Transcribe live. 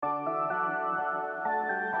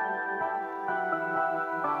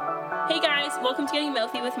Welcome to Getting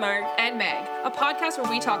Mouthy with Marg and Meg, a podcast where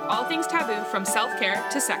we talk all things taboo from self-care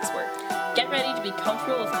to sex work. Get ready to be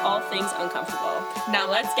comfortable with all things uncomfortable. Now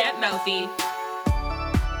let's get mouthy.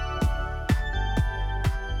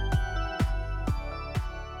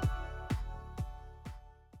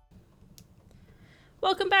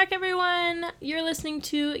 Welcome back, everyone. You're listening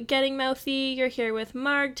to Getting Mouthy. You're here with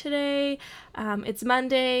Marg today. It's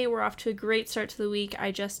Monday. We're off to a great start to the week.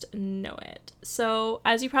 I just know it. So,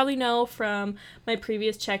 as you probably know from my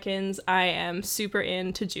previous check-ins, I am super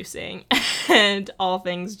into juicing and all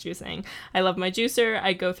things juicing. I love my juicer.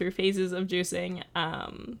 I go through phases of juicing.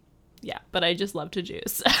 But I just love to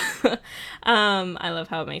juice. I love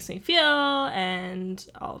how it makes me feel and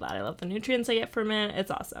all that. I love the nutrients I get from it. It's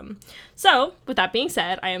awesome. So, with that being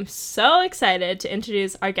said, I am so excited to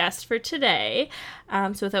introduce our guest for today.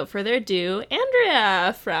 So, without further ado,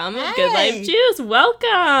 Andrea from Good Life Juice.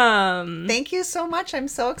 Welcome. Thank you so much. I'm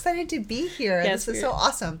so excited to be here. Yes, this is so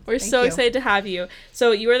awesome. We're so excited to have you.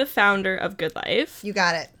 So, you are the founder of Good Life. You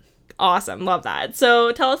got it. Awesome. Love that.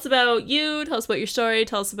 So tell us about you. Tell us about your story.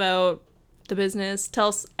 Tell us about the business. Tell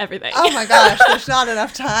us everything. Oh my gosh. There's not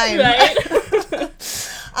enough time. Right?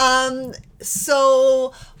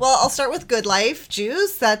 I'll start with Good Life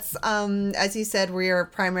Juice. That's, as you said, we are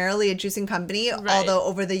primarily a juicing company, right. Although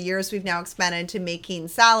over the years we've now expanded to making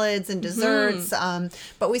salads and desserts.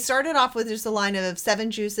 But we started off with just a line of 7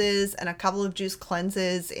 juices and a couple of juice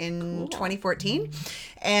cleanses in 2014.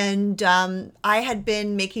 And I had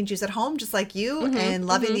been making juice at home just like you and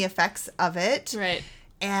loving the effects of it. Right.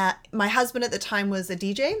 And my husband at the time was a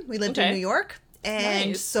DJ. We lived in New York.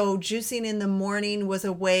 And so juicing in the morning was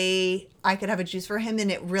a way I could have a juice for him.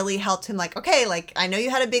 And it really helped him I know you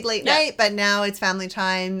had a big late night, but now it's family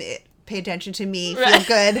time. Pay attention to me, feel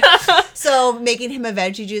good. So making him a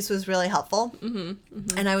veggie juice was really helpful.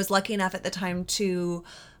 And I was lucky enough at the time to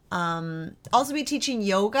also be teaching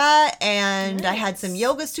yoga. And I had some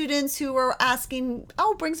yoga students who were asking,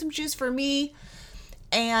 bring some juice for me.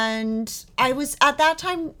 And I was at that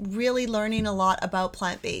time really learning a lot about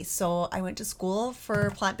plant-based. So I went to school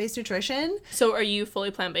for plant-based nutrition. So are you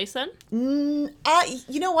fully plant-based then? You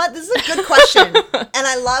know what? This is a good question. And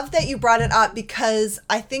I love that you brought it up because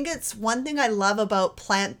I think it's one thing I love about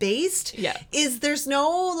plant-based is there's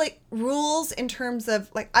no rules in terms of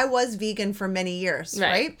I was vegan for many years,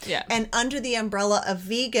 right? Yeah. And under the umbrella of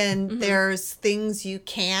vegan, there's things you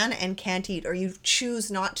can and can't eat or you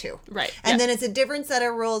choose not to. Right. And then it's a different set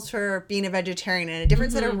of rules for being a vegetarian and a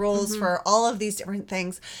different set of rules for all of these different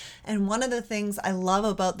things. And one of the things I love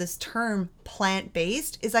about this term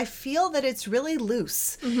plant-based is I feel that it's really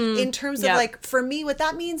loose in terms of for me, what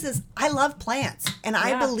that means is I love plants and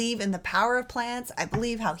I believe in the power of plants. I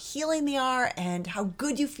believe how healing they are and how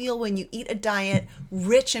good you feel when you eat a diet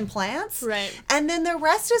rich in plants. Right. And then the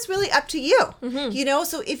rest is really up to you. You know,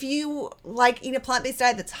 so if you eat a plant-based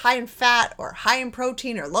diet that's high in fat or high in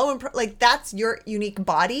protein or low in that's your unique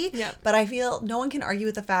body. Yeah. But I feel no one can argue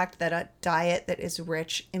with the fact that a diet that is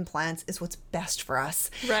rich in plants is what's best for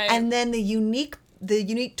us. Right. And then the unique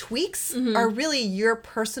tweaks are really your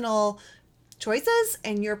personal choices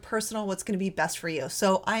and your personal what's going to be best for you.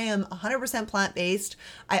 So I am 100% plant-based.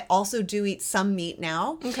 I also do eat some meat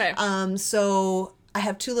now. Okay. So I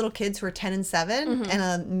have 2 little kids who are 10 and 7 and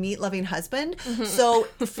a meat-loving husband. So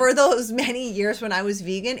for those many years when I was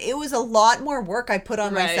vegan, it was a lot more work I put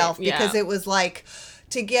on myself because it was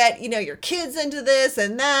to get, your kids into this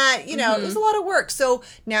and that, it was a lot of work. So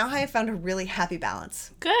now I have found a really happy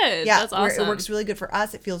balance. Good. Yeah, that's awesome. It works really good for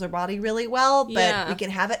us. It feels our body really well, but we can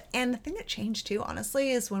have it. And the thing that changed too,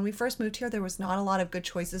 honestly, is when we first moved here, there was not a lot of good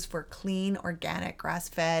choices for clean, organic,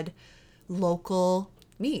 grass-fed, local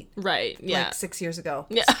meat. Right. Yeah. 6 years ago.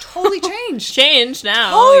 Yeah. It's totally changed. Changed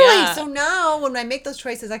now. Totally. Yeah. So now when I make those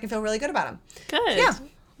choices, I can feel really good about them. Good. Yeah.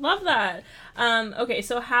 Love that. Okay,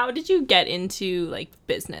 so how did you get into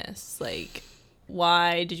business?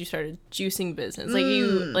 Why did you start a juicing business?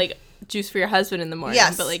 You juice for your husband in the morning.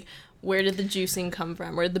 Yes. But where did the juicing come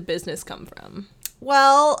from? Where did the business come from?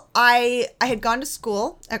 Well, I had gone to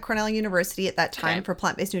school at Cornell University at that time for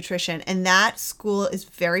plant-based nutrition, and that school is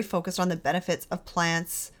very focused on the benefits of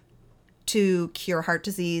plants to cure heart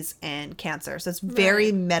disease and cancer. So it's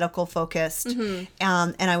very medical focused. And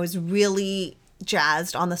I was really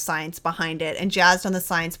jazzed on the science behind it and jazzed on the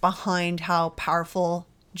science behind how powerful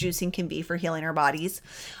juicing can be for healing our bodies.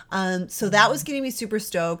 So that was getting me super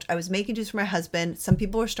stoked. I was making juice for my husband. Some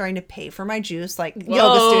people were starting to pay for my juice, yoga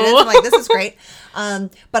students. I'm this is great.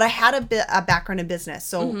 But I had a background in business.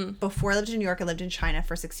 So before I lived in New York, I lived in China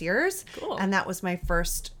for 6 years. Cool. And that was my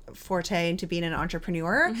first forte into being an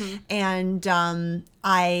entrepreneur. And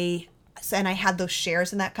I So, and I had those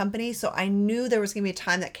shares in that company. So I knew there was going to be a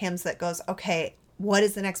time that comes that goes, okay, what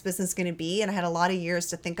is the next business going to be? And I had a lot of years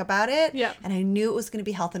to think about it. Yeah. And I knew it was going to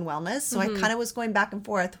be health and wellness. So I kind of was going back and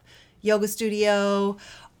forth, yoga studio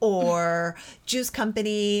or juice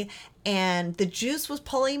company. And the juice was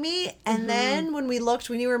pulling me. And then when we looked,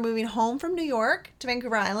 we knew we were moving home from New York to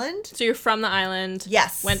Vancouver Island. So you're from the island.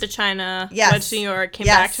 Yes. Went to China. Yes. Went to New York. Came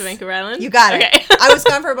Yes. back to Vancouver Island. You got it. Okay. I was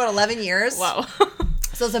gone for about 11 years. Wow.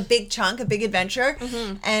 So it was a big chunk, a big adventure.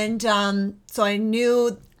 And so I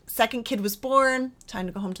knew second kid was born, time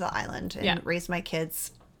to go home to the island and raise my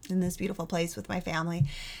kids in this beautiful place with my family.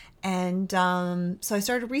 And so I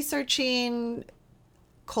started researching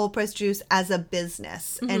cold pressed juice as a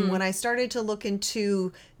business. And when I started to look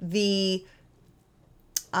into the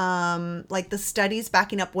like the studies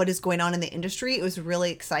backing up what is going on in the industry, it was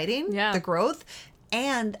really exciting, the growth.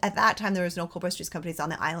 And at that time, there was no cold pressed juice companies on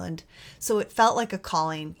the island. So it felt like a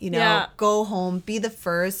calling, you know, go home, be the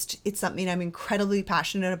first. It's something I'm incredibly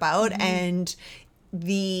passionate about. And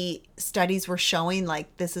the studies were showing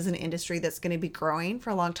like this is an industry that's going to be growing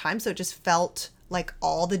for a long time. So it just felt like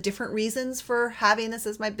all the different reasons for having this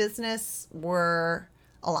as my business were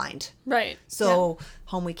aligned. Right. So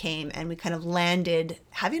home we came and we kind of landed,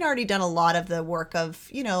 having already done a lot of the work of,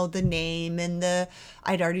 you know, the name and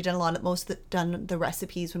I'd already done a lot of done the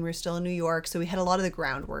recipes when we were still in New York. So we had a lot of the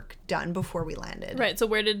groundwork done before we landed. Right. So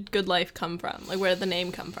where did Good Life come from? Like where did the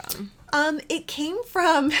name come from? It came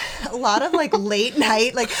from a lot of like late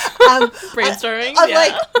night, like brainstorming. Like, you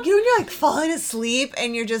know, when you're like falling asleep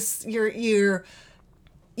and you're just,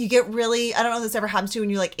 you get really, I don't know if this ever happens to you when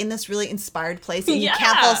you're like in this really inspired place and you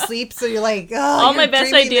can't fall asleep. So you're like, oh, all my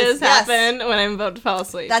best ideas happen when I'm about to fall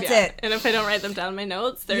asleep. That's it. And if I don't write them down in my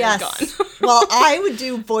notes, they're gone. Well, I would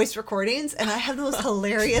do voice recordings and I have the most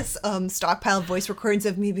hilarious stockpile of voice recordings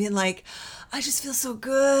of me being like, I just feel so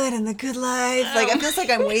good and the good life. Like, I feel like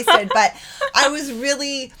I'm wasted. But I was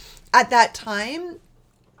really, at that time,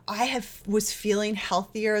 I was feeling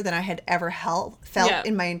healthier than I had ever felt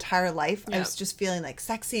in my entire life. I was just feeling like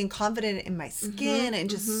sexy and confident in my skin and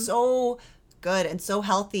just so good and so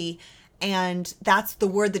healthy. And that's the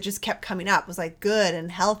word that just kept coming up, was like good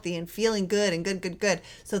and healthy and feeling good and good.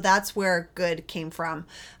 So that's where good came from.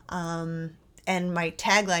 And my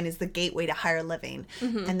tagline is the gateway to higher living.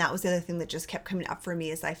 And that was the other thing that just kept coming up for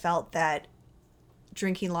me, is I felt that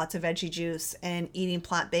drinking lots of veggie juice and eating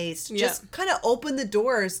plant-based just kind of opened the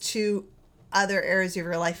doors to other areas of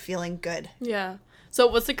your life feeling good. Yeah. So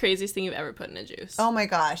what's the craziest thing you've ever put in a juice? Oh my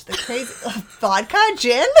gosh, the crazy vodka,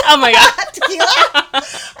 gin. Oh my god, tequila.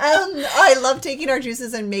 I love taking our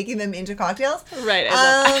juices and making them into cocktails. Right.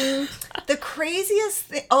 I love the craziest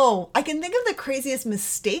thing. Oh, I can think of the craziest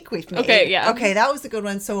mistake we've made. Okay, yeah. Okay, that was the good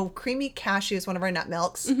one. So creamy cashew is one of our nut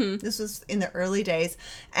milks. This was in the early days,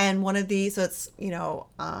 and one of these. So it's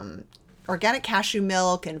organic cashew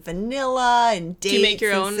milk and vanilla and dates. Do you make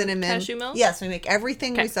your own cinnamon. Cashew milk? Yes, we make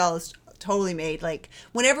everything we sell is totally made. Like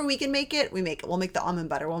whenever we can make it, we make it. We'll make the almond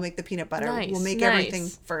butter. We'll make the peanut butter. Nice, We'll make everything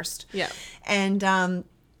first. Yeah. And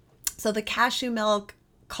so the cashew milk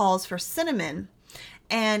calls for cinnamon.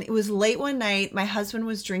 And it was late one night. My husband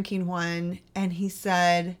was drinking one and he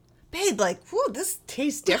said, babe, like, whoa, this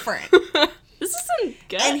tastes different. This isn't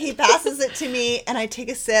good. And he passes it to me and I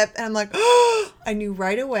take a sip and I'm like, oh, I knew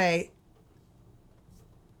right away.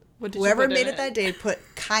 Whoever made it that day put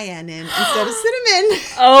cayenne in instead of cinnamon.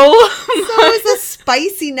 Oh. So it was a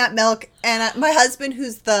spicy nut milk. And my husband,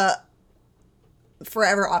 who's the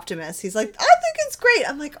forever optimist, he's like, I think it's great.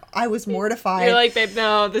 I'm like, I was mortified. You're like, babe,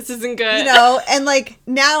 no, this isn't good. You know, and like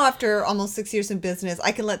now after almost 6 years in business,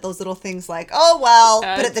 I can let those little things like, oh, well.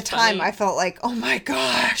 But at the time, I felt like, oh my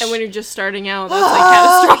gosh. And when you're just starting out,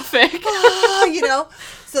 that's like catastrophic. You know,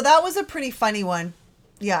 so that was a pretty funny one.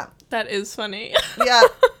 Yeah. That is funny. Yeah.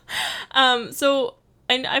 So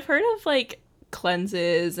I've heard of like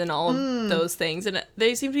cleanses and all of those things, and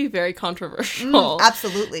they seem to be very controversial.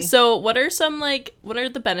 Absolutely. So what are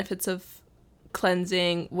the benefits of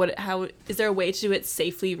cleansing? How is there a way to do it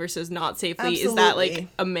safely versus not safely? Absolutely. Is that like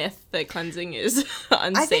a myth that cleansing is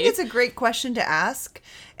unsafe? I think it's a great question to ask,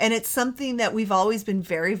 and it's something that we've always been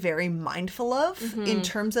very, very mindful of in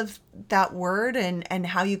terms of that word and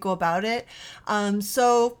how you go about it.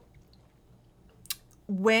 So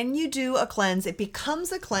when you do a cleanse, it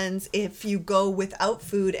becomes a cleanse if you go without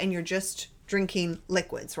food and you're just drinking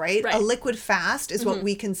liquids, right? A liquid fast is what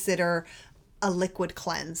we consider a liquid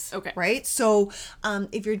cleanse. Okay. Right? So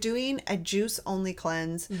if you're doing a juice only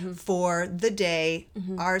cleanse for the day,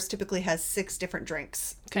 ours typically has 6 different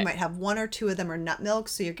drinks. Okay. You might have 1 or 2 of them are nut milk,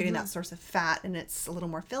 so you're getting that source of fat and it's a little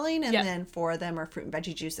more filling, and then 4 of them are fruit and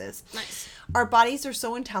veggie juices. Nice. Our bodies are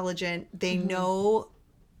so intelligent, they know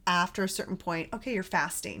after a certain point, okay, you're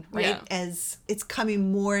fasting, right? Yeah. As it's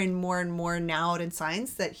coming more and more and more now out in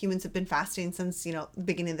science that humans have been fasting since, the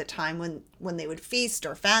beginning of the time when they would feast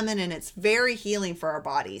or famine, and it's very healing for our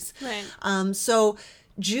bodies. Right. So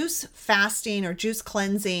juice fasting or juice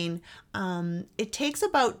cleansing, it takes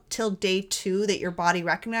about till day 2 that your body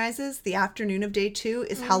recognizes. The afternoon of day 2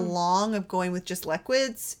 is how long of going with just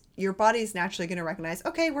liquids your body's naturally going to recognize,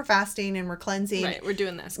 okay, we're fasting and we're cleansing. Right, we're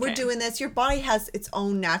doing this. We're doing this. Your body has its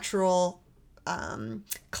own natural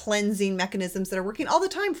cleansing mechanisms that are working all the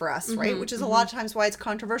time for us, right? Which is a lot of times why it's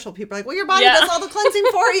controversial. People are like, well, your body does all the cleansing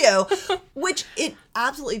for you, which it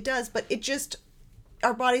absolutely does. But it just,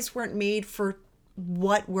 our bodies weren't made for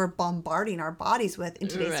what we're bombarding our bodies with in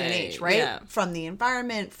today's day and age, right? Yeah. From the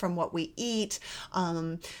environment, from what we eat,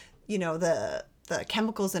 the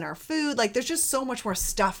chemicals in our food. Like, there's just so much more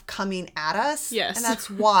stuff coming at us. Yes. And that's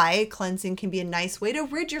why cleansing can be a nice way to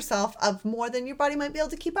rid yourself of more than your body might be able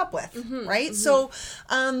to keep up with, right? So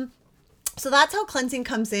that's how cleansing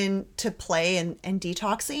comes in to play and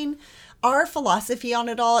detoxing. Our philosophy on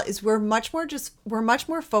it all is we're much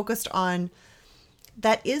more focused on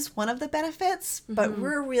that is one of the benefits, but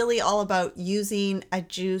we're really all about using a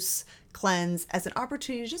juice cleanse as an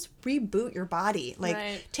opportunity to just reboot your body.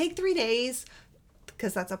 Like, take 3 days,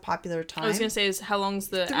 because that's a popular time. I was going to say, is how long's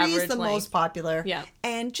the 3 average is the length? most popular. Yeah.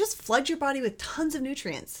 And just flood your body with tons of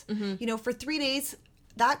nutrients. For 3 days,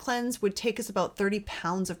 that cleanse would take us about 30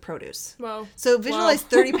 pounds of produce. Whoa. So visualize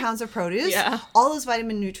 30 pounds of produce. Yeah. All those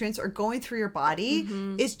vitamin nutrients are going through your body.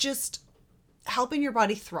 It's just helping your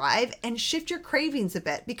body thrive and shift your cravings a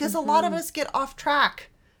bit, because a lot of us get off track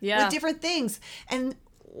with different things. And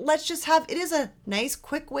let's just it is a nice,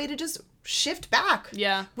 quick way to just shift back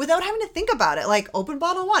without having to think about it. Like, open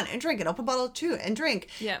bottle 1 and drink it, open bottle 2 and drink.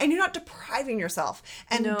 And you're not depriving yourself.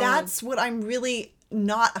 And that's what I'm really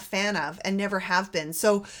not a fan of and never have been.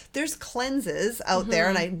 So there's cleanses out there,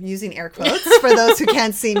 and I'm using air quotes for those who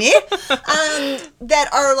can't see me, that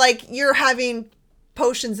are like, you're having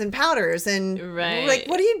potions and powders and like,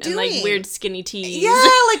 what are you doing? And like weird skinny teas. Yeah,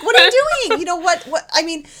 like, what are you doing? You know what I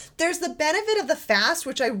mean, there's the benefit of the fast,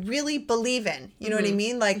 which I really believe in. You know what I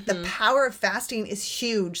mean? Like, the power of fasting is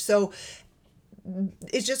huge. So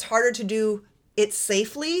it's just harder to do it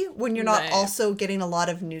safely when you're not also getting a lot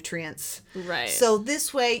of nutrients. Right. So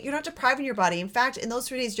this way, you're not depriving your body. In fact, in those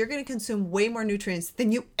 3 days, you're going to consume way more nutrients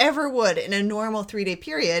than you ever would in a normal 3-day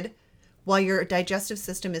period, while your digestive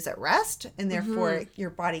system is at rest, and therefore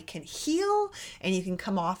your body can heal, and you can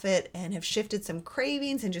come off it and have shifted some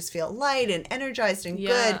cravings and just feel light and energized and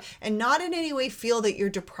good, and not in any way feel that you're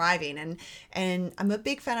depriving. And I'm a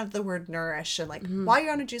big fan of the word nourish. And like, while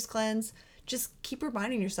you're on a juice cleanse, just keep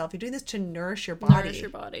reminding yourself you're doing this to nourish your body. Nourish your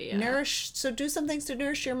body, So do some things to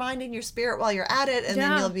nourish your mind and your spirit while you're at it, and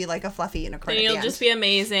then you'll be like a fluffy unicorn. Then at the you'll end. just be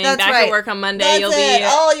amazing. That's Back right. at work on Monday. That's You'll it. be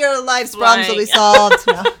All your life's flying. problems will be solved.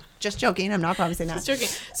 No, just joking. I'm not promising that. Just joking.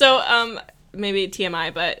 So, maybe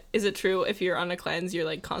TMI, but is it true if you're on a cleanse, you're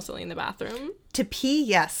like constantly in the bathroom? To pee,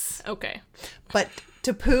 yes. Okay. But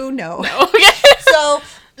to poo, no. Okay. So,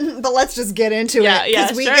 but let's just get into it.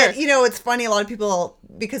 Yeah, we get, it's funny, a lot of people,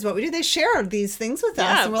 because what we do, they share these things with us.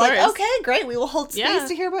 Yeah, and we're of like, course. okay, great. We will hold space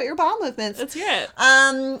to hear about your bowel movements. Let's hear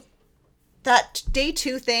it. That day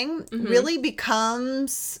 2 thing really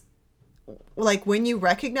becomes like, when you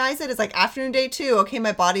recognize it, it's like afternoon day 2, okay,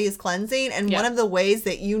 my body is cleansing. And one of the ways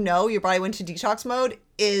that your body went to detox mode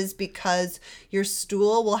is because your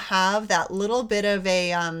stool will have that little bit of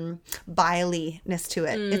a biliness to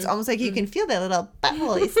it. It's almost like you can feel that little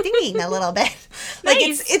butthole is stinging a little bit. Like,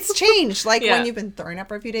 Nice. it's changed. Like, when you've been throwing up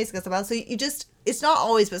for a few days because of bowel. So you just, it's not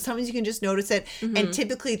always, but sometimes you can just notice it. And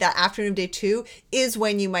typically that afternoon of day 2 is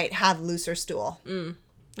when you might have looser stool.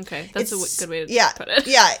 Okay, that's a good way to put it.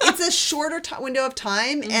 Yeah, it's a shorter window of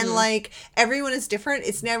time, and like, everyone is different.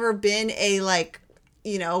 It's never been a like,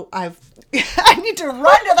 I need to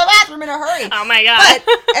run to the bathroom in a hurry. Oh my god!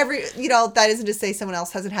 But that isn't to say someone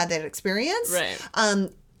else hasn't had that experience. Right.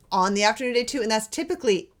 On the afternoon of day 2, and that's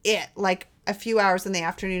typically it. Like, a few hours in the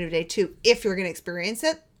afternoon of day 2, if you're going to experience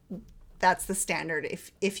it, that's the standard.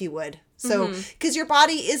 If you would. So, because your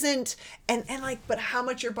body isn't, and like, but how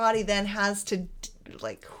much your body then has to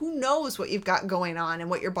like, who knows what you've got going on and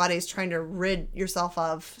what your body is trying to rid yourself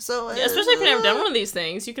of. So Yeah, especially if you've never done one of these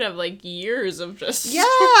things, you could have like years of just yeah.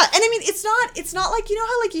 And I mean, it's not like, you know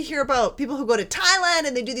how like you hear about people who go to Thailand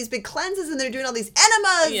and they do these big cleanses and they're doing all these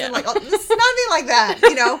enemas and like, oh, it's nothing like that,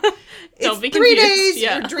 you know. It's Don't be 3 confused. days.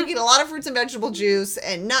 Yeah. You're drinking a lot of fruits and vegetable juice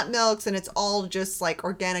and nut milks, and it's all just like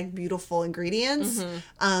organic, beautiful ingredients.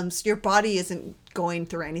 So your body isn't going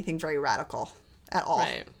through anything very radical at all.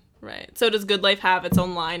 Right. So does Good Life have its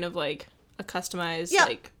own line of like a customized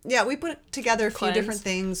like yeah, we put together a few cleanse? different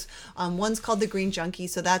things. One's called the Green Junkie,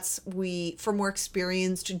 so that's for more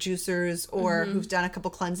experienced juicers or who've done a couple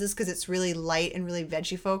cleanses, because it's really light and really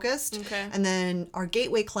veggie focused. Okay. And then our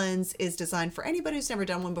Gateway cleanse is designed for anybody who's never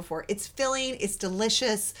done one before. It's filling, it's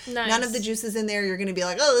delicious. Nice. None of the juices in there you're going to be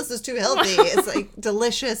like, oh, this is too healthy. It's like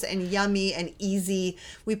delicious and yummy and easy.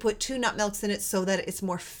 We put 2 nut milks in it so that it's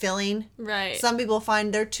more filling. Right. Some people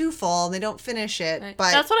find they're too full and they don't finish it. Right.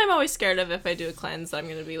 But that's what I'm always scared of. If I do a cleanse, I'm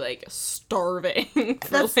gonna be like starving.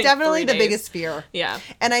 that's like definitely 3 the days. biggest fear. Yeah.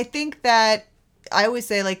 And I think that I always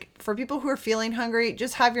say, like, for people who are feeling hungry,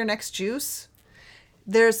 just have your next juice.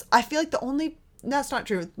 I feel like that's not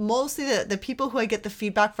true. Mostly the people who I get the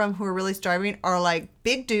feedback from who are really starving are like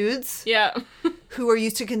big dudes Yeah. who are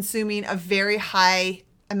used to consuming a very high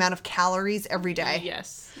amount of calories every day.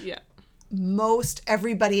 Yes. Yeah. Most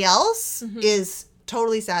everybody else Mm-hmm. is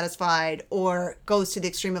totally satisfied or goes to the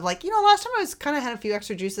extreme of like, last time I was kind of had a few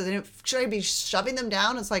extra juices. Should I be shoving them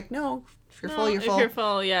down? It's like, no, if you're full, you're full. If you're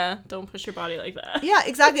full, yeah, don't push your body like that. Yeah,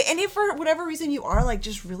 exactly. And if for whatever reason you are like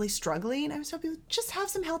just really struggling, I would tell people just have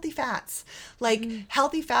some healthy fats. Like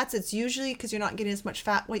healthy fats, it's usually because you're not getting as much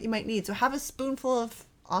fat what you might need. So have a spoonful of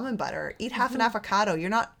almond butter. Eat half an avocado. You're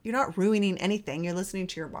not ruining anything. You're listening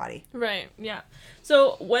to your body. Right. Yeah.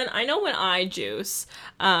 So when I juice,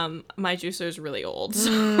 my juicer is really old,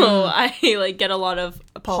 so I like get a lot of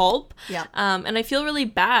pulp. Yeah. And I feel really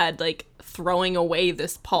bad like throwing away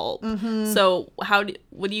this pulp. So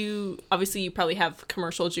obviously you probably have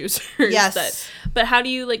commercial juicers. Yes. But how do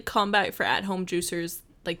you like combat for at home juicers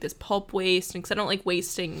like this pulp waste? Because I don't like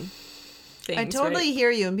wasting things. I totally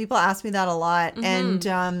hear you, and people ask me that a lot. And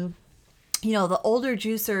the older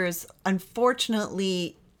juicers,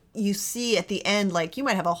 unfortunately, you see at the end, like you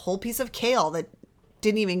might have a whole piece of kale that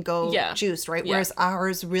didn't even go juiced, right? Yeah. Whereas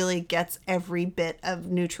ours really gets every bit of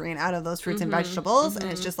nutrient out of those fruits and vegetables, and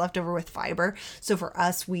it's just left over with fiber. So for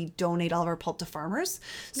us, we donate all of our pulp to farmers.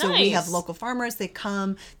 So we have Nice. local farmers, they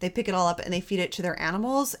come, they pick it all up, and they feed it to their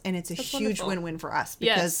animals, and it's a huge wonderful. win-win for us,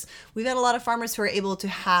 Yes. because we've had a lot of farmers who are able to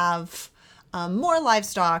have more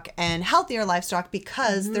livestock and healthier livestock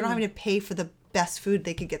because they're not having to pay for the best food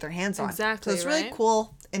they could get their hands on. Exactly, So it's really right?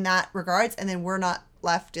 cool in that regards, and then we're not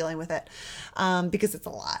left dealing with it because it's a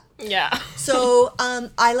lot. Yeah. So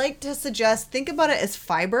I like to suggest, think about it as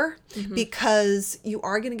fiber because you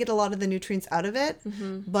are going to get a lot of the nutrients out of it,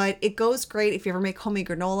 but it goes great if you ever make homemade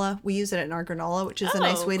granola. We use it in our granola, which is a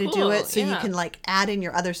nice way to do cool. it. So you Yeah. can like add in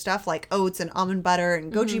your other stuff like oats and almond butter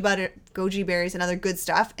and goji berries and other good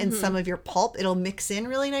stuff, and some of your pulp. It'll mix in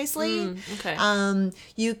really nicely. Okay.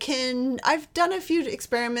 I've done a few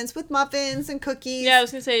experiments with muffins and cookies. Yeah, I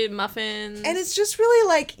was gonna say muffins. And it's just really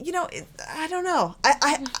like, I don't know.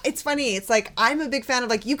 It's funny. It's like, I'm a big fan of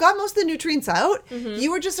like, you got most of the nutrients out.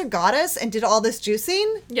 You were just a goddess and did all this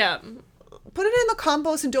juicing. Yeah. Put it in the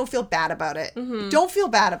compost and don't feel bad about it. Don't feel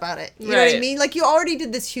bad about it. You know what I Right. mean? Like, you already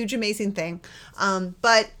did this huge, amazing thing.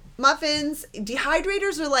 But muffins,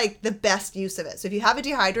 dehydrators are like the best use of it. So if you have a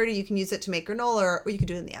dehydrator, you can use it to make granola, or you could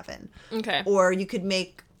do it in the oven. Okay. Or you could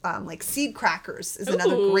make like seed crackers is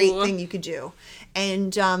another great Ooh. thing you could do.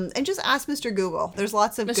 And just ask Mr. Google. There's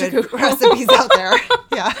lots of Mr. good Google. recipes out there.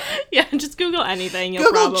 Yeah. Yeah, just Google anything. You'll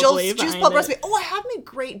Google probably juice find pulp it. recipe. Oh, I have made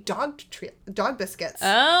great dog biscuits.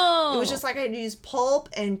 Oh. It was just like I used pulp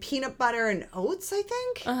and peanut butter and oats, I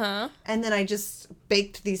think. Uh-huh. And then I just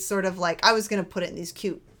baked these sort of like, I was going to put it in these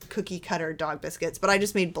cute cookie cutter dog biscuits, but I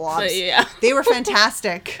just made blobs. But yeah. They were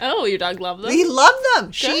fantastic. Oh, your dog loved them? He loved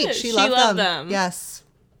them. She She loved loved them. them. Yes.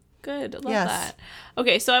 Good. I love Yes. that.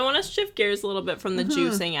 Okay, so I want to shift gears a little bit from the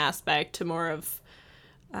juicing aspect to more of,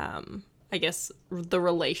 I guess, the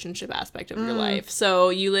relationship aspect of your life. So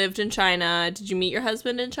you lived in China. Did you meet your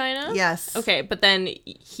husband in China? Yes. Okay, but then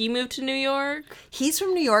he moved to New York? He's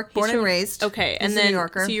from New York, born and from- raised. Okay, and He's a then New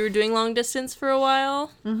Yorker. so you were doing long distance for a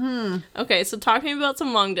while? Mm-hmm. Okay, so talk to me about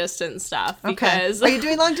some long distance stuff because Are you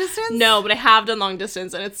doing long distance? no, but I have done long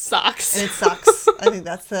distance and it sucks. And it sucks. I think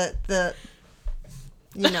that's the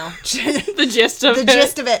you know, the gist of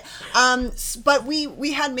it. But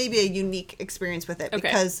we had maybe a unique experience with it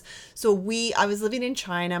because I was living in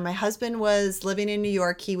China. My husband was living in New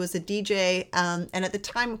York. He was a DJ, and at the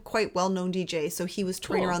time, quite well-known DJ. So he was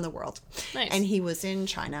touring around the world. Nice. And he was in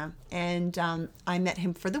China. And I met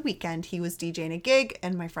him for the weekend. He was DJing a gig,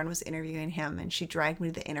 and my friend was interviewing him, and she dragged me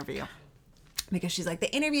to the interview. Because she's like, the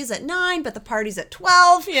interview's at 9, but the party's at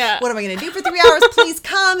 12. Yeah. What am I going to do for 3 hours? Please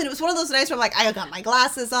come. And it was one of those nights where I'm like, I got my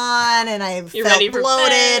glasses on and I felt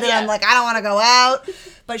bloated. And I'm like, I don't want to go out.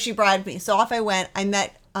 But she bribed me. So off I went. I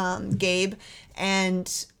met Gabe,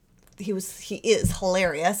 and he is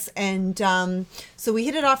hilarious. And so we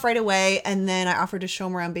hit it off right away. And then I offered to show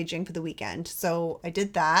him around Beijing for the weekend. So I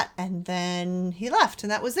did that. And then he left,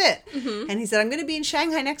 and that was it. Mm-hmm. And he said, I'm going to be in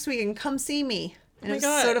Shanghai next week and come see me. And it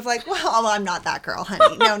was sort of like, well, I'm not that girl,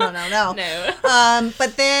 honey. No. No.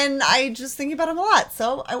 But then I just thinking about him a lot.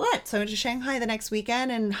 So I went. So I went to Shanghai the next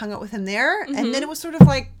weekend and hung out with him there. Mm-hmm. And then it was sort of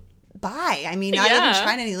like, bye. I mean, I live in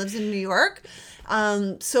China and he lives in New York.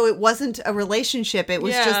 So it wasn't a relationship. It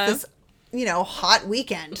was just this, hot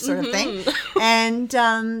weekend sort of thing. And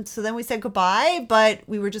so then we said goodbye, but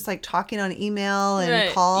we were just like talking on email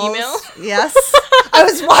and calls. Email? Yes. I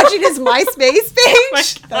was watching his MySpace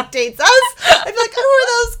page that dates us. I'd be like, who are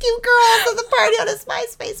those cute girls at the party on his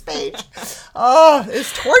MySpace page? Oh,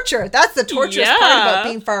 it's torture. That's the torturous part about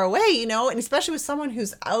being far away, and especially with someone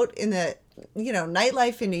who's out in the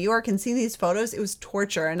nightlife in New York and seeing these photos, it was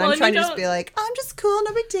torture. And I'm trying to just be like, I'm just cool,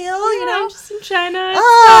 no big deal, I'm just in China, it's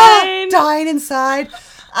fine. Dying inside.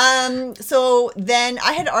 So then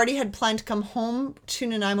I had already had planned to come home to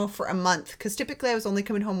Nanaimo for a month, because typically I was only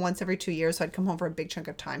coming home once every 2 years, so I'd come home for a big chunk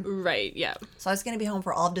of time. Right, yeah. So I was going to be home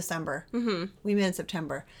for all of December. Mm-hmm. We met in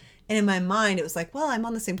September. And in my mind, it was like, well, I'm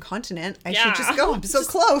on the same continent. I should just go. I'm so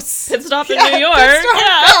close. Pit stop in New York.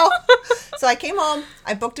 So I came home.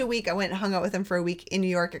 I booked a week. I went and hung out with him for a week in New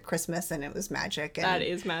York at Christmas, and it was magic. And that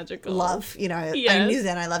is magical. Love. I knew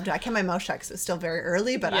then I loved it. I kept my mouth shut because it was still very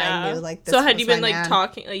early, but I knew this So had you been man.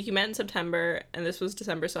 talking, you met in September, and this was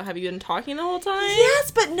December, so have you been talking the whole time?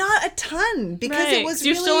 Yes, but not a ton, because it was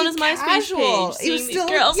You're really still on his casual. MySpace page, It was still,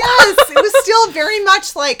 girls. Yes, it was still very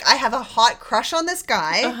much like, I have a hot crush on this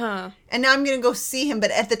guy. Uh-huh. And now I'm going to go see him.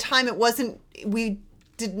 But at the time, it wasn't,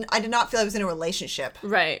 I did not feel I was in a relationship.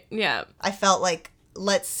 Right, yeah. I felt like,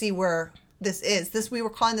 let's see where this is. We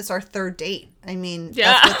were calling this our third date. I mean,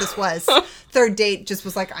 that's what this was. Third date just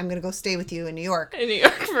was like, I'm going to go stay with you in New York. In New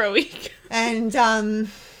York for a week. And,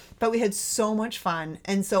 but we had so much fun.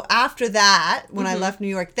 And so after that, when I left New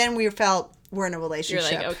York, then we felt we're in a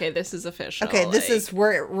relationship. You're like, okay, this is official. Okay, this is,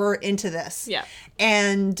 we're into this. Yeah.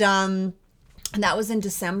 And that was in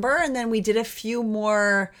December. And then we did a few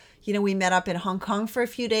more, we met up in Hong Kong for a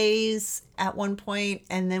few days at one point.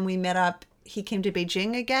 And then we met up, he came to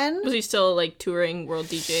Beijing again. Was he still touring, world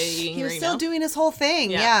DJing? He was still doing his whole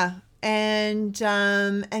thing. Yeah. And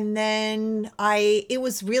then it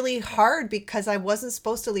was really hard because I wasn't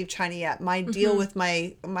supposed to leave China yet. My deal with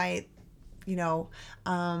my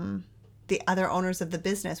the other owners of the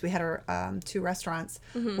business, we had our 2 restaurants,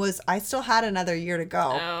 was I still had another year to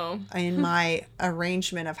go in my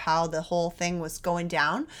arrangement of how the whole thing was going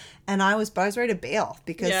down. And I was ready to bail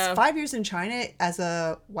because 5 years in China as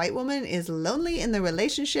a white woman is lonely in the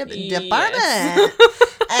relationship department.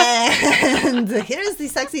 And here's the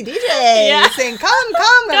sexy DJ saying, come.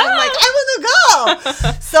 And I'm like, I want to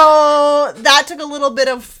go. So that took a little bit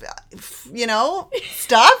of,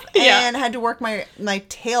 stuff. And I had to work my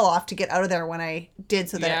tail off to get out of there when I did.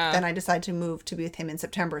 So that then I decided to move to be with him in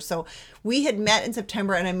September. So we had met in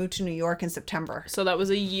September and I moved to New York in September. So that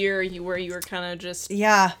was a year where you were kind of just...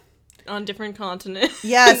 on different continents.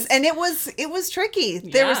 Yes, and it was tricky.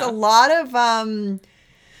 There was a lot of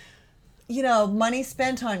money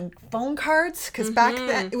spent on phone cards because back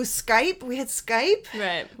then it was Skype. We had Skype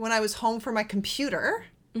when I was home for my computer.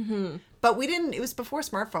 Mm-hmm. But we didn't. It was before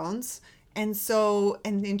smartphones. And so,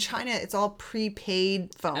 and in China, it's all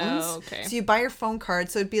prepaid phones. Oh, okay. So you buy your phone card.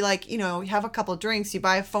 So it'd be like, you have a couple drinks, you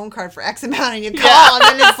buy a phone card for X amount and you call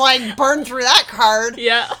and then it's like burned through that card.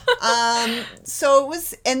 Yeah. So it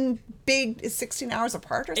was, and big is 16 hours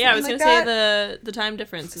apart or something like that. Yeah, I was going to say the time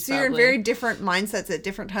difference is you're in very different mindsets at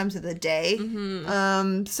different times of the day.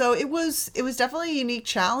 Mm-hmm. So it was definitely a unique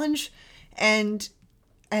challenge. And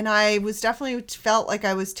I was definitely felt like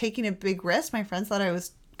I was taking a big risk. My friends thought I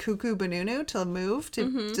was cuckoo banunu to move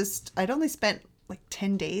to I'd only spent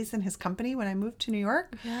 10 days in his company when I moved to New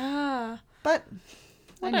York. Yeah. But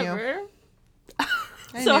whatever.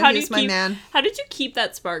 I so knew how did you keep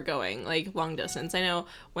that spark going, long distance? I know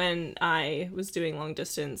when I was doing long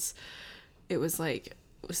distance, it was the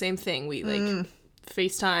same thing. We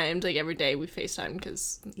FaceTimed, like, every day we FaceTimed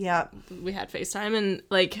because Yeah. we had FaceTime, and,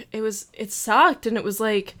 like, it sucked, and it was,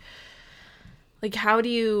 like, how do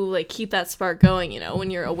you, like, keep that spark going, you know, when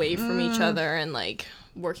you're away from each other and, like,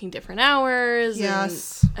 working different hours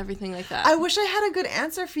Yes. and everything like that. I wish I had a good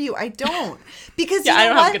answer for you. I don't. Because Yeah, you know I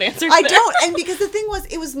don't what? have a good answer I for don't. And because the thing was,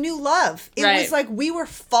 it was new love. It Right. was like we were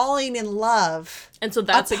falling in love. And so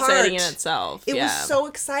that's apart. exciting in itself. It yeah. was so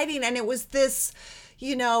exciting. And it was this,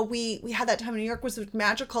 you know, we had that time in New York was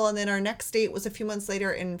magical. And then our next date was a few months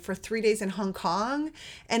later for 3 days in Hong Kong.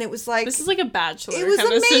 And it was like... This is like a Bachelor It was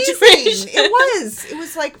kind of amazing. situation. It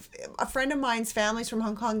was like a friend of mine's family's from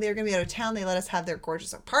Hong Kong. They were going to be out of town. They let us have their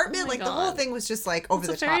gorgeous apartment. Oh my like the whole God. thing was just like over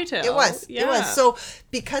It's the a fairy top. tale. It was. Yeah. It was. So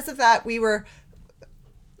because of that,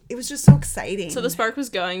 it was just so exciting. So the spark was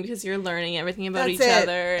going because you're learning everything about That's each it.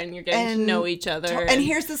 other and you're getting to know each other. And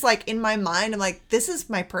here's this, like, in my mind, I'm like, this is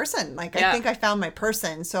my person. Like, Yeah. I think I found my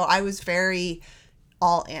person. So I was very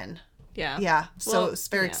all in. yeah. Yeah. So Well, it was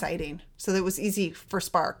very yeah. exciting. So it was easy for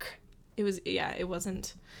spark. It was, yeah, it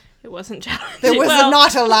wasn't challenging. There was Well,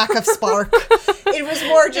 not a lack of spark. It was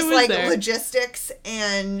more just was like there. logistics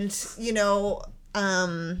and, you know,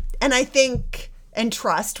 and I think, and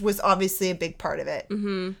trust was obviously a big part of it.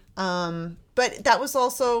 Mm-hmm. But that was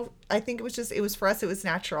also, I think it was for us, it was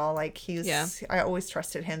natural. Like I always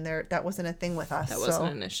trusted him there. That wasn't a thing with us. That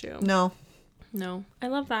wasn't an issue. No. No. I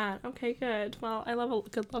love that. Okay, good. Well, I love a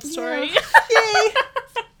good love story. Yay.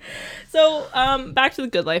 So, back to the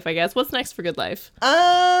good life, I guess. What's next for good life?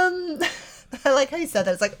 I like how you said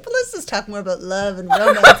that. It's like, well, let's just talk more about love and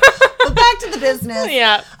romance. But back to the business.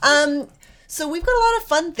 Yeah. So we've got a lot of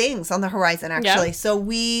fun things on the horizon, actually. Yeah. So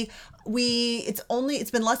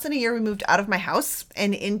it's been less than a year we moved out of my house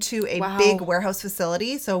and into a Wow. big warehouse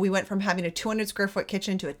facility. So we went from having a 200 square foot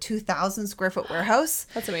kitchen to a 2,000 square foot warehouse.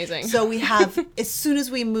 That's amazing. So we have, as soon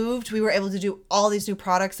as we moved, we were able to do all these new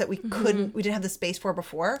products that we Mm-hmm. we didn't have the space for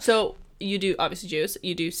before. So you do, obviously, juice.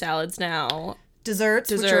 You do salads now. Desserts,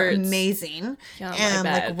 which are Desserts. amazing. Yum, I and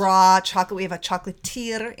bet. like raw chocolate. We have a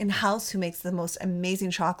chocolatier in-house who makes the most amazing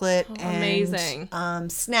chocolate. And, amazing.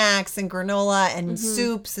 snacks and granola and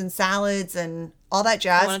soups and salads and all that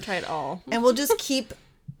jazz. I want to try it all. And we'll just keep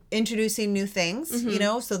introducing new things, you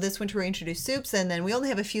know. So this winter we introduced soups, and then we only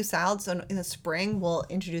have a few salads. So in the spring we'll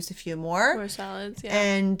introduce a few more. More salads, yeah.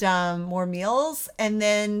 And more meals. And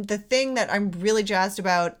then the thing that I'm really jazzed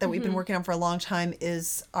about that we've been working on for a long time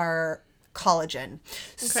is our collagen.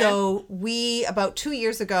 So about 2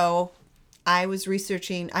 years ago, I was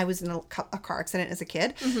in a car accident as a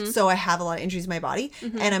kid. So I have a lot of injuries in my body,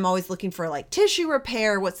 and I'm always looking for like tissue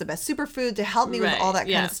repair. What's the best superfood to help me with all that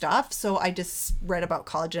kind of stuff? So I just read about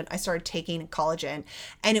collagen. I started taking collagen,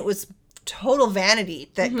 and it was total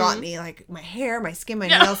vanity that got me, like my hair, my skin, my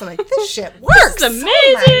nails. I'm like, this shit works. This is amazing.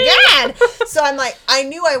 Oh my God. So I'm like, I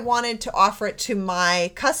knew I wanted to offer it to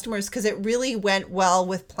my customers because it really went well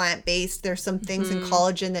with plant-based. There's some things in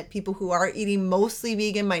collagen that people who are eating mostly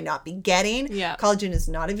vegan might not be getting. Yeah. Collagen is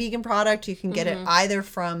not a vegan product. You can get it either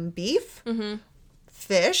from beef,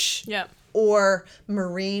 fish, Yep. or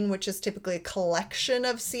marine, which is typically a collection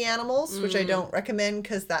of sea animals, which I don't recommend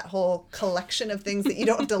because that whole collection of things that you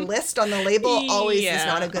don't have to list on the label always is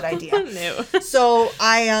not a good idea. No. So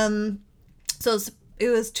it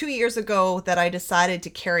was 2 years ago that I decided to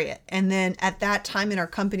carry it. And then at that time in our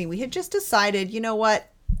company, we had just decided, you know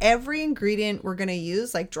what? Every ingredient we're going to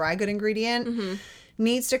use, like dry good ingredient,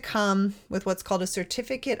 needs to come with what's called a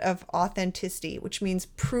certificate of authenticity, which means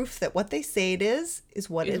proof that what they say it is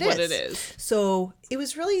what it is. So it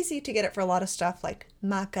was really easy to get it for a lot of stuff like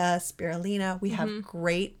maca, spirulina. We have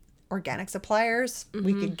great organic suppliers.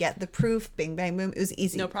 We could get the proof, bing, bang, boom. It was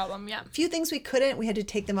easy. No problem, yeah. A few things we couldn't. We had to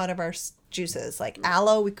take them out of our juices. Like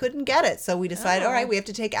aloe, we couldn't get it. So we decided, all right, we have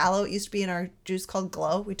to take aloe. It used to be in our juice called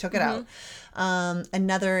Glow. We took it out.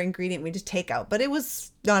 Another ingredient we had to take out. But it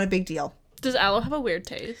was not a big deal. Does aloe have a weird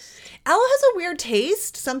taste? Aloe has a weird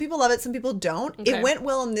taste. Some people love it, some people don't. Okay. It went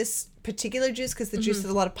well in this particular juice because the juice has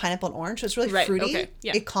a lot of pineapple and orange, so it's really Right, fruity. okay,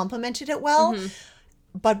 yeah. It complemented it well.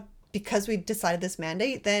 But because we decided this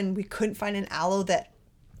mandate, then we couldn't find an aloe that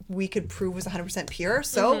we could prove was 100% pure,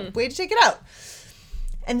 so we had to take it out.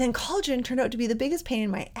 And then collagen turned out to be the biggest pain in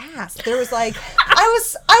my ass. There was like, I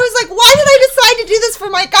was like, why did I decide to do this for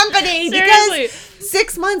my company? Seriously. Because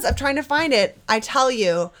 6 months of trying to find it, I tell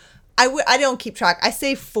you, I don't keep track. I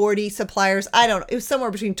say 40 suppliers. I don't know. It was somewhere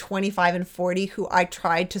between 25 and 40 who I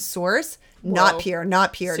tried to source. Whoa. Not pure,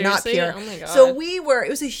 not pure, not Seriously? pure. Oh my God. So it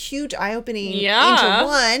was a huge eye-opening Yeah. into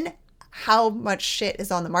one, how much shit is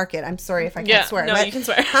on the market. I'm sorry if I can't Yeah, swear. no, but you can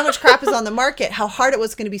swear. how much crap is on the market, how hard it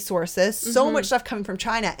was going to be sources, so much stuff coming from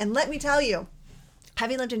China. And let me tell you,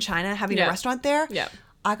 having lived in China, having a Yeah. restaurant there, Yeah.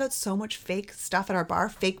 I got so much fake stuff at our bar.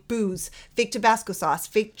 Fake booze, fake Tabasco sauce,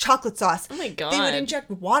 fake chocolate sauce. Oh my God. They would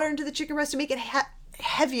inject water into the chicken breast to make it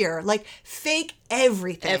heavier. Like, fake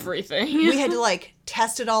everything. Everything. We had to, like,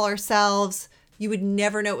 test it all ourselves. You would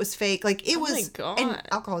never know it was fake. Like, it was... my God. And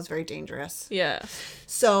alcohol is very dangerous. Yeah.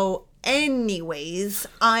 So, anyways,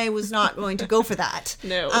 I was not going to go for that.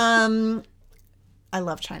 No. I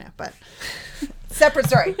love China, but separate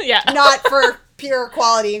story. Yeah. Not for pure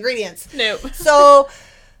quality ingredients. No. So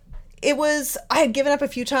I had given up a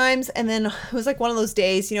few times, and then it was like one of those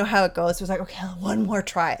days, you know how it goes. It was like, okay, one more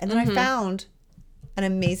try. And then I found an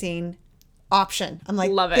amazing option. I'm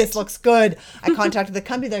like, Love it. this looks good. I contacted the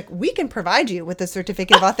company. They're like, we can provide you with a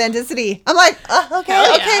certificate of authenticity. I'm like, okay,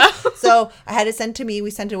 Hell okay. yeah. So I had it sent to me. We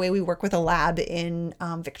sent it away. We work with a lab in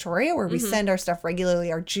Victoria where we send our stuff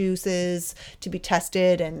regularly, our juices to be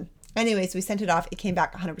tested. And anyways, we sent it off. It came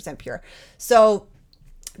back 100% pure. So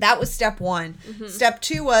that was step one. Step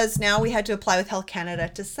two was now we had to apply with Health Canada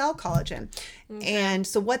to sell collagen. And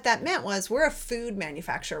so what that meant was we're a food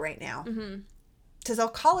manufacturer right now. To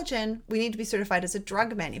sell collagen, we need to be certified as a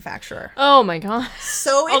drug manufacturer. Oh my God.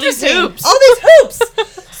 So All these interesting. hoops. All these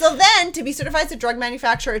hoops. So then to be certified as a drug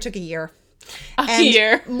manufacturer, it took a year. A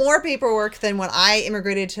year. More paperwork than when I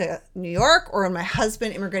immigrated to New York or when my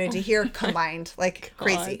husband immigrated to here combined, like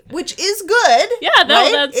crazy, which is good. Yeah, no,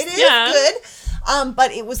 right? that's- It is yeah. good.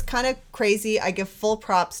 But it was kind of crazy. I give full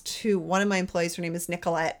props to one of my employees. Her name is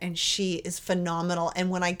Nicolette, and she is phenomenal. And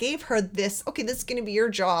when I gave her this, okay, this is going to be your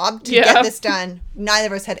job to get this done, neither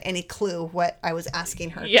of us had any clue what I was asking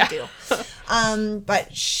her to do.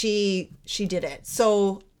 But she did it.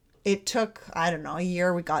 So it took, I don't know, a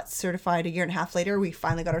year. We got certified a year and a half later. We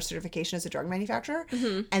finally got our certification as a drug manufacturer.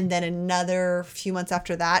 And then another few months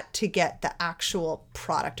after that to get the actual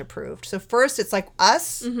product approved. So first it's like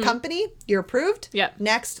us, company, you're approved. Yep.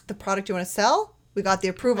 Next, the product you want to sell, we got the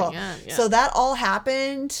approval. God, yeah. So that all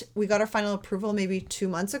happened. We got our final approval maybe 2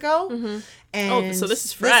 months ago. And so this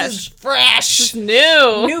is fresh. This is fresh.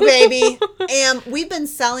 New. New baby. And we've been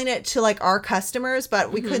selling it to like our customers,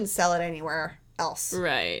 but we couldn't sell it anywhere else.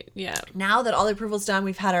 Right. Yeah. Now that all the approval's done,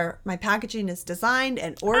 we've had my packaging is designed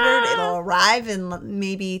and ordered. It'll arrive in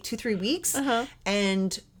maybe 2-3 weeks.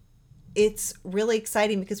 And it's really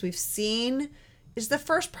exciting because we've seen it's the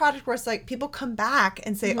first product where it's like people come back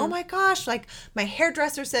and say, oh my gosh, like my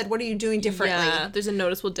hairdresser said, what are you doing differently? Yeah. There's a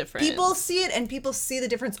noticeable difference. People see it and people see the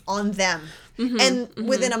difference on them. And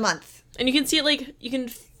within a month. And you can see it like you can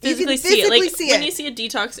physically see it. physically Like see when it. you see a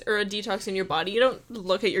detox in your body, you don't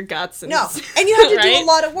look at your guts and No. And you have to do right? a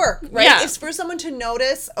lot of work, right? Yeah. It's for someone to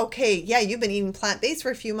notice, okay, yeah, you've been eating plant-based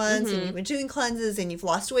for a few months and you've been doing cleanses and you've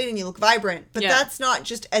lost weight and you look vibrant. But Yeah. that's not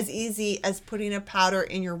just as easy as putting a powder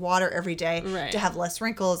in your water every day Right. to have less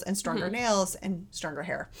wrinkles and stronger nails and stronger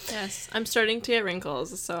hair. Yes, I'm starting to get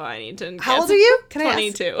wrinkles, so I need to. How old are you? Can I ask?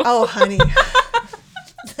 22. Oh, honey.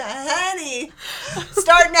 Honey.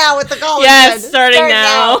 Start now with the collagen. Yes, starting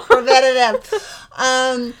now. Preventative.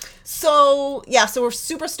 So we're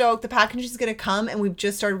super stoked. The package is going to come, and we've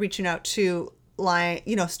just started reaching out to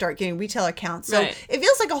start getting retail accounts. So Right. it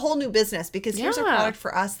feels like a whole new business because here's a Yeah. product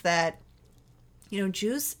for us that,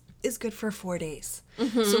 juice is good for 4 days.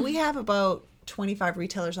 So we have about 25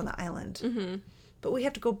 retailers on the island, but we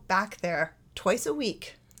have to go back there twice a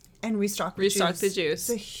week and restock the juice. It's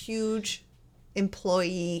a huge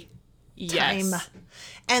employee time. Yes.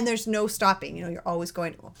 And there's no stopping. You're always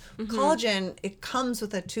going. Collagen, it comes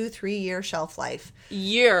with a 2-3 year shelf life.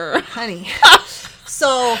 Year. Honey.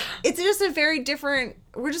 So it's just a very different,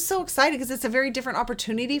 we're just so excited because it's a very different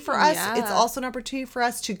opportunity for us. Yeah. It's also an opportunity for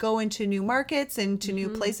us to go into new markets and to new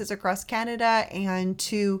places across Canada and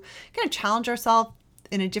to kind of challenge ourselves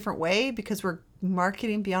in a different way because we're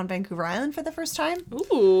marketing beyond Vancouver Island for the first time.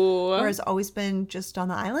 Ooh. Whereas always been just on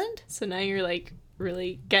the island. So now you're like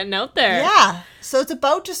really getting out there. Yeah. So it's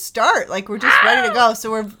about to start. Like we're just ready to go.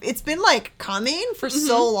 So it's been like coming for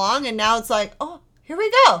so long and now it's like, oh, here we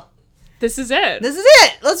go. This is it. This is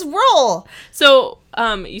it. Let's roll. So,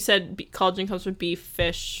 you said collagen comes from beef,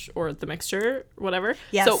 fish, or the mixture, whatever.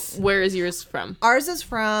 Yes. So where is yours from? Ours is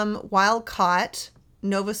from wild caught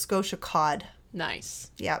Nova Scotia cod.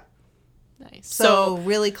 Nice. Yep. Nice. So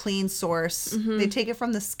really clean source. They take it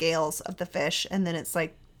from the scales of the fish and then it's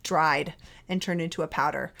like dried and turned into a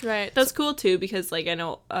powder. Right. That's cool too because like I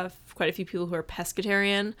know quite a few people who are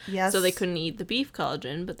pescatarian. Yes. So they couldn't eat the beef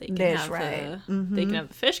collagen, but they can That's have right. they can have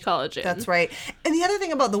the fish collagen. That's right. And the other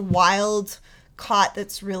thing about the wild caught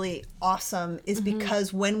that's really awesome is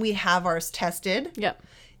because when we have ours tested, Yep.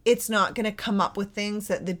 it's not going to come up with things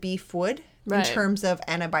that the beef would. Right. in terms of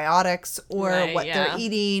antibiotics or Right, what yeah. they're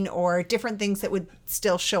eating or different things that would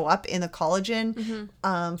still show up in the collagen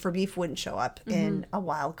Mm-hmm. for beef wouldn't show up in a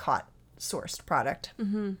wild caught sourced product.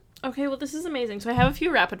 Okay, well, this is amazing. So I have a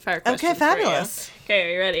few rapid fire questions. Okay, fabulous. For you. Okay,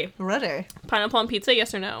 are you ready? Ready? Pineapple on pizza,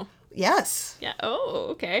 yes or no? Yes. Yeah. Oh,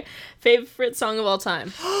 okay. Favorite song of all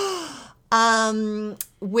time?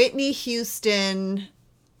 Whitney Houston,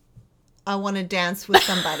 I Want to Dance with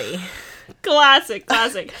Somebody. Classic.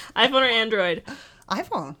 iPhone or Android?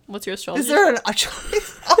 iPhone. What's your astrology? Is there a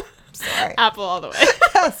choice? Oh, sorry. Apple all the way.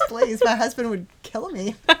 Yes, please. My husband would kill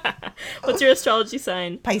me. What's your astrology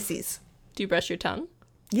sign? Pisces. Do you brush your tongue?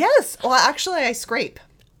 Yes. Well, actually, I scrape.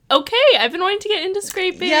 Okay, I've been wanting to get into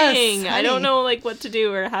scraping. Yes, I don't honey. know like what to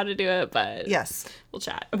do or how to do it, but Yes. we'll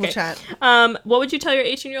chat. Okay. We'll chat. What would you tell your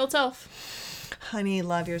 18-year-old self? Honey,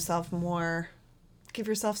 love yourself more. Give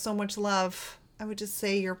yourself so much love. I would just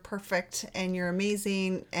say you're perfect and you're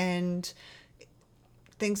amazing and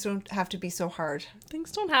things don't have to be so hard.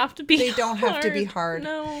 Things don't have to be They don't have to be hard.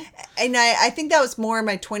 No. And I think that was more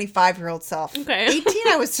my 25-year-old self. Okay. 18,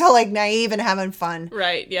 I was still like naive and having fun.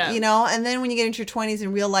 Right, yeah. You know, and then when you get into your 20s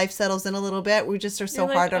and real life settles in a little bit, we just are so You're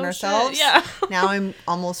like, hard on "Oh, ourselves. shit." Yeah. Now I'm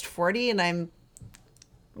almost 40 and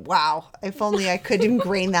wow, if only I could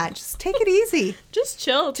ingrain that. Just take it easy. Just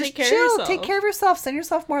chill. Just Take care chill. of yourself. Take care of yourself. Send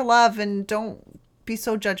yourself more love and don't be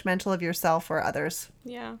so judgmental of yourself or others.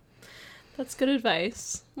 Yeah. That's good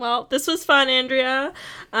advice. Well, this was fun, Andrea.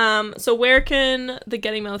 So where can the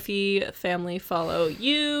Getting Mouthy family follow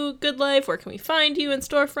you? Good Life, where can we find you in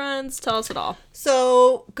storefronts? Tell us it all.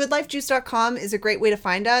 So goodlifejuice.com is a great way to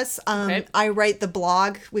find us. Okay. I write the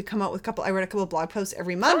blog. We come out with I write a couple of blog posts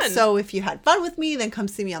every month. Fun. So if you had fun with me, then come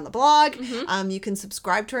see me on the blog. You can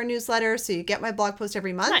subscribe to our newsletter so you get my blog post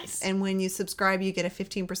every month. Nice. And when you subscribe, you get a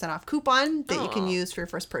 15% off coupon that you can Aw. use for your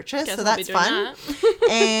first purchase. Guess so I'll be that's doing fun. that.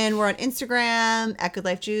 And we're on Instagram at Good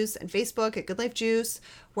Life Juice and Facebook at Good Life Juice.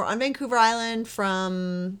 We're on Vancouver Island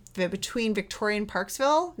between Victoria and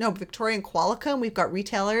Victoria and Qualicum. We've got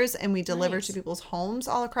retailers and we deliver Nice. to people's homes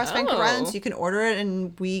all across Oh. Vancouver Island. So you can order it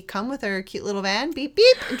and we come with our cute little van, beep,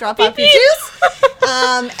 beep, and drop off your juice.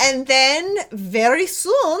 And then very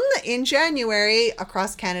soon in January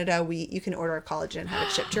across Canada, you can order a collagen and have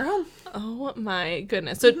it shipped to your home. Oh my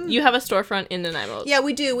goodness. So you have a storefront in Nanaimo. Yeah,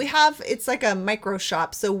 we do. It's like a micro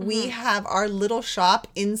shop. So we have our little shop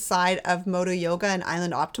inside of Moto Yoga and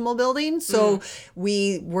Island Optimal building. So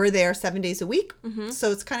we're there 7 days a week.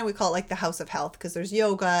 So it's kind of, we call it like the House of Health because there's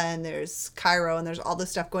yoga and there's chiro and there's all this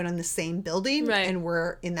stuff going on in the same building. Right. And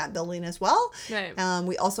we're in that building as well. Right.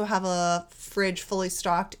 We also have a fridge fully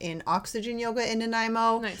stocked in Oxygen Yoga in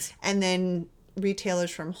Nanaimo. Nice. And then retailers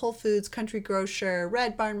from Whole Foods, Country Grocer,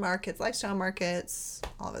 Red Barn Markets, Lifestyle Markets,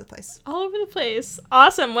 all over the place. All over the place.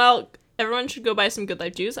 Awesome. Well, everyone should go buy some Good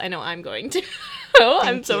Life juice. I know I'm going to.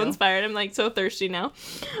 I'm so you. inspired. I'm like so thirsty now.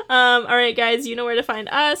 All right, guys, you know where to find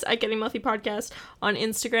us at Getting Mouthy Podcast on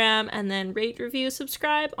Instagram, and then rate, review,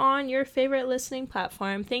 subscribe on your favorite listening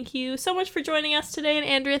platform. Thank you so much for joining us today. And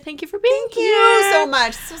Andrea, thank you for being Thank here. you so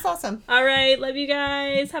much. This was awesome. All right. Love you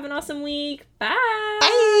guys. Have an awesome week. Bye.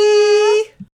 Bye.